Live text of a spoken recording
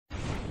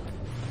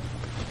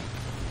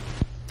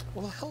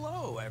Well,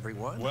 hello,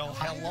 everyone. Well,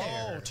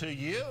 hello to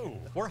you.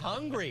 We're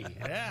hungry.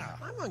 Yeah.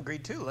 I'm hungry,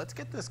 too. Let's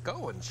get this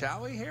going,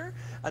 shall we, here?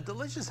 A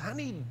delicious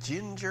honey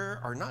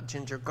ginger, or not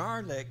ginger,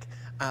 garlic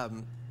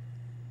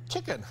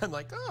chicken. I'm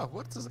like, oh,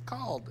 what is it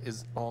called?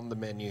 Is on the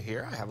menu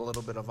here. I have a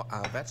little bit of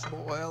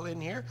vegetable oil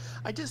in here.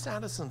 I just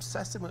added some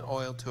sesame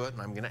oil to it,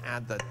 and I'm going to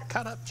add the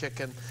cut-up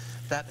chicken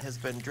that has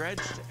been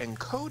dredged and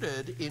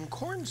coated in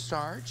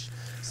cornstarch,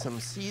 some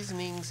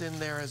seasonings in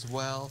there as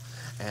well,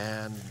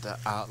 and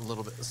a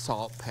little bit of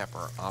salt,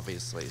 pepper,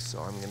 obviously.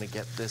 So I'm going to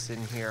get this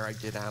in here. I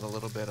did add a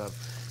little bit of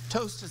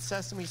toasted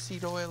sesame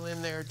seed oil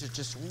in there to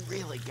just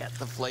really get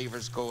the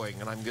flavors going.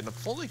 And I'm going to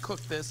fully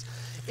cook this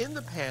in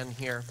the pan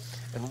here.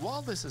 And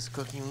while this is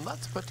cooking,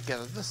 let's put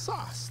together the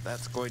sauce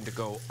that's going to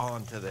go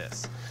onto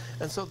this.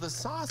 And so the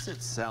sauce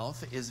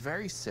itself is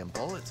very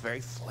simple. It's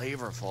very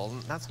flavorful.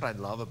 And that's what I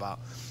love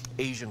about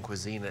Asian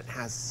cuisine. It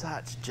has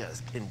such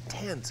just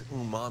intense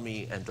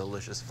umami and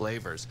delicious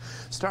flavors.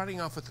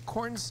 Starting off with the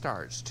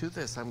cornstarch. To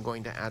this, I'm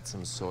going to add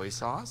some soy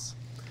sauce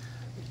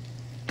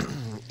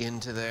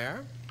into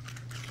there,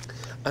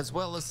 as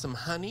well as some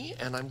honey,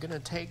 and I'm going to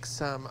take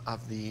some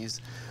of these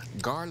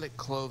garlic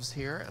cloves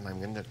here and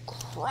I'm going to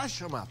crush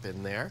them up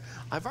in there.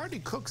 I've already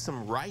cooked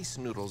some rice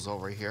noodles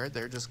over here.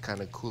 They're just kind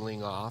of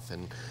cooling off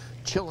and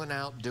chilling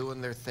out,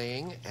 doing their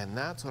thing, and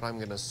that's what I'm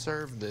going to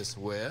serve this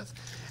with.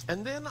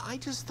 And then I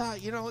just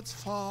thought, you know, it's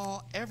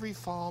fall. Every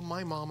fall,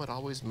 my mom would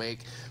always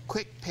make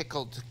quick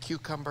pickled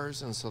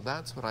cucumbers, and so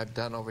that's what I've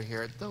done over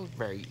here. Those are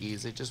very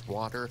easy. Just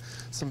water,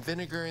 some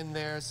vinegar in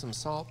there, some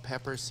salt,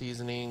 pepper,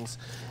 seasonings,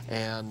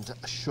 and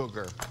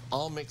sugar,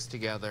 all mixed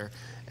together.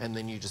 And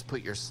then you just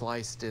put your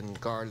sliced in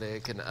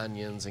garlic and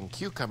onions and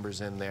cucumbers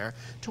in there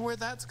to where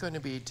that's going to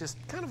be just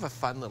kind of a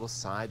fun little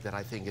side that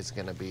I think is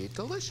going to be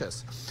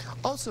delicious.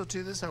 Also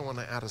to this, I want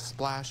to add a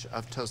splash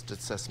of toasted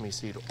sesame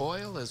seed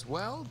oil as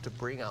well to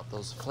bring out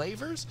those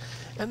flavors.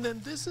 And then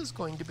this is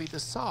going to be the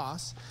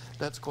sauce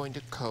that's going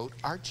to coat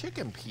our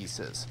chicken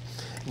pieces.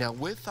 Now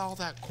with all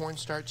that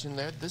cornstarch in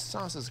there, this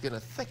sauce is going to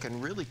thicken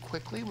really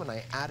quickly when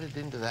I add it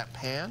into that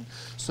pan.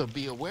 So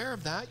be aware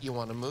of that. You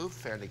want to move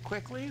fairly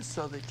quickly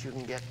so that you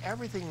can get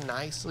everything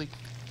nicely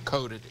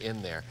coated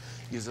in there.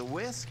 Use a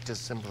whisk,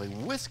 just simply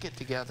whisk it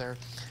together,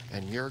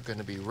 and you're going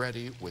to be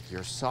ready with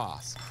your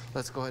sauce.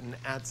 Let's go ahead and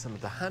add some of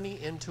the honey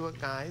into it,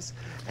 guys,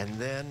 and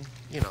then,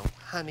 you know,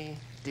 honey,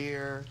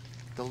 deer,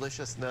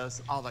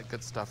 deliciousness, all that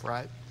good stuff,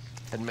 right?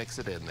 And mix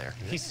it in there.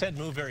 He said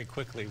move very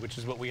quickly, which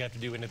is what we have to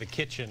do into the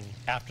kitchen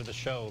after the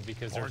show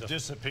because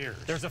there's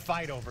a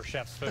fight over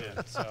Chef's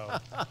food. So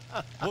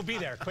we'll be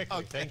there quickly.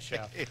 Okay. Thanks,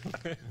 Chef.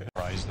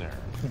 Prize there.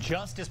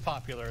 Just as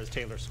popular as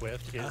Taylor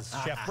Swift is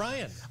Chef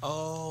Bryan.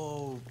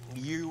 Oh,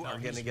 you are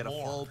going to get a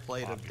full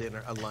plate of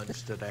dinner, a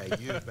lunch today.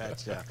 You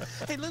betcha.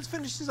 Hey, let's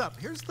finish this up.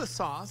 Here's the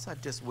sauce.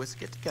 I've just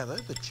whisked it together.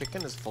 The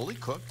chicken is fully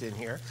cooked in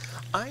here.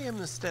 I am,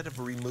 instead of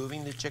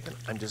removing the chicken,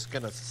 I'm just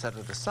going to set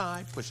it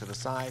aside, push it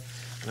aside,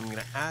 and I'm going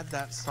to add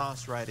that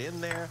sauce right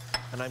in there,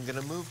 and I'm going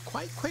to move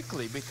quite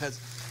quickly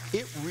because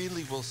it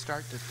really will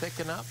start to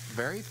thicken up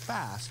very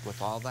fast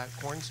with all that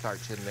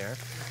cornstarch in there.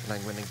 And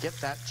I'm going to get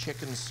that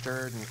chicken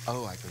stirred, and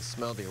oh, I can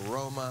smell the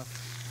aroma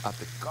of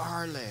the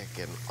garlic,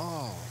 and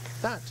oh,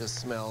 that just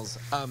smells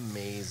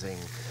amazing.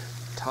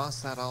 Toss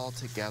that all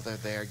together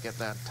there, get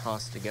that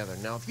tossed together.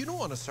 Now, if you don't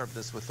want to serve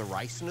this with the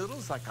rice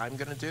noodles like I'm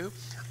going to do,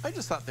 I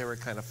just thought they were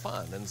kind of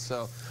fun, and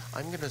so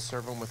I'm going to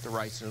serve them with the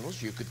rice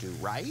noodles. You could do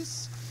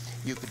rice.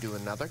 You could do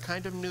another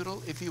kind of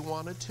noodle if you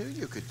wanted to.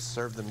 You could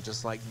serve them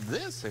just like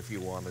this if you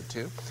wanted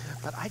to.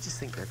 But I just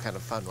think they're kind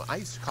of fun. I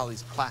used to call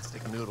these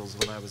plastic noodles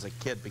when I was a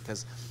kid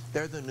because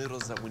they're the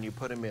noodles that when you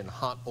put them in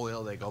hot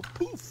oil, they go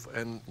poof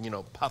and, you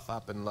know, puff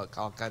up and look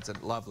all kinds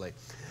of lovely.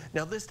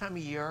 Now, this time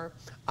of year,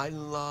 I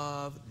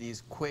love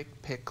these quick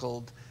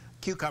pickled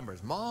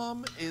cucumbers.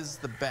 Mom is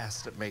the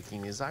best at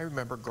making these. I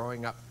remember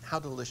growing up how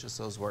delicious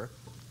those were.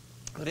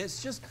 But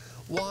it's just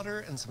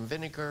water and some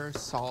vinegar,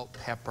 salt,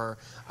 pepper,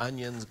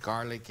 onions,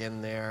 garlic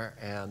in there,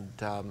 and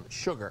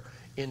sugar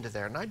into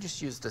there. And I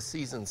just used a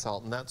seasoned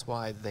salt, and that's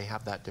why they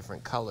have that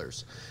different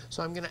colors.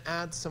 So I'm going to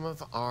add some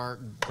of our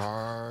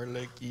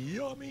garlic,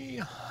 yummy,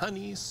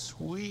 honey,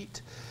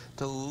 sweet,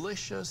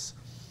 delicious.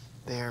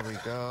 There we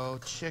go.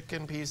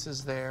 Chicken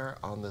pieces there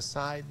on the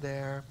side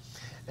there.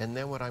 And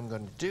then what I'm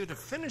going to do to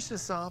finish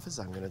this off is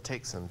I'm going to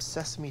take some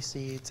sesame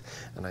seeds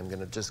and I'm going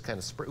to just kind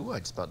of sprinkle. Ooh, I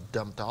just about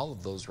dumped all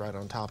of those right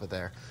on top of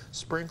there.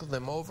 Sprinkle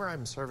them over.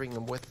 I'm serving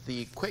them with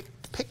the quick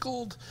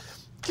pickled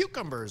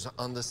cucumbers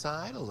on the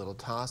side, a little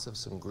toss of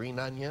some green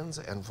onions,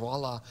 and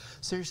voila.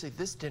 Seriously,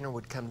 this dinner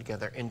would come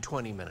together in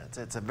 20 minutes.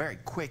 It's a very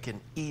quick and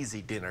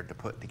easy dinner to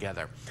put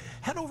together.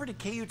 Head over to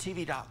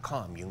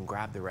KUTV.com. You can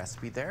grab the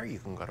recipe there. You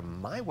can go to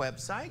my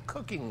website,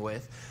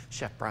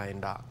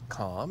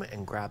 cookingwithchefbryan.com,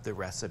 and grab the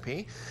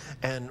recipe.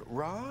 And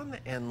Ron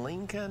and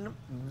Lincoln,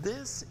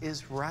 this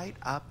is right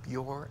up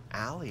your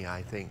alley,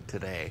 I think,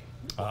 today.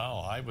 Oh,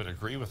 I would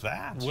agree with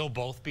that. We'll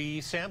both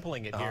be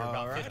sampling it here in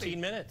about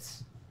 15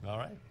 minutes. All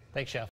right. Thanks, Chef.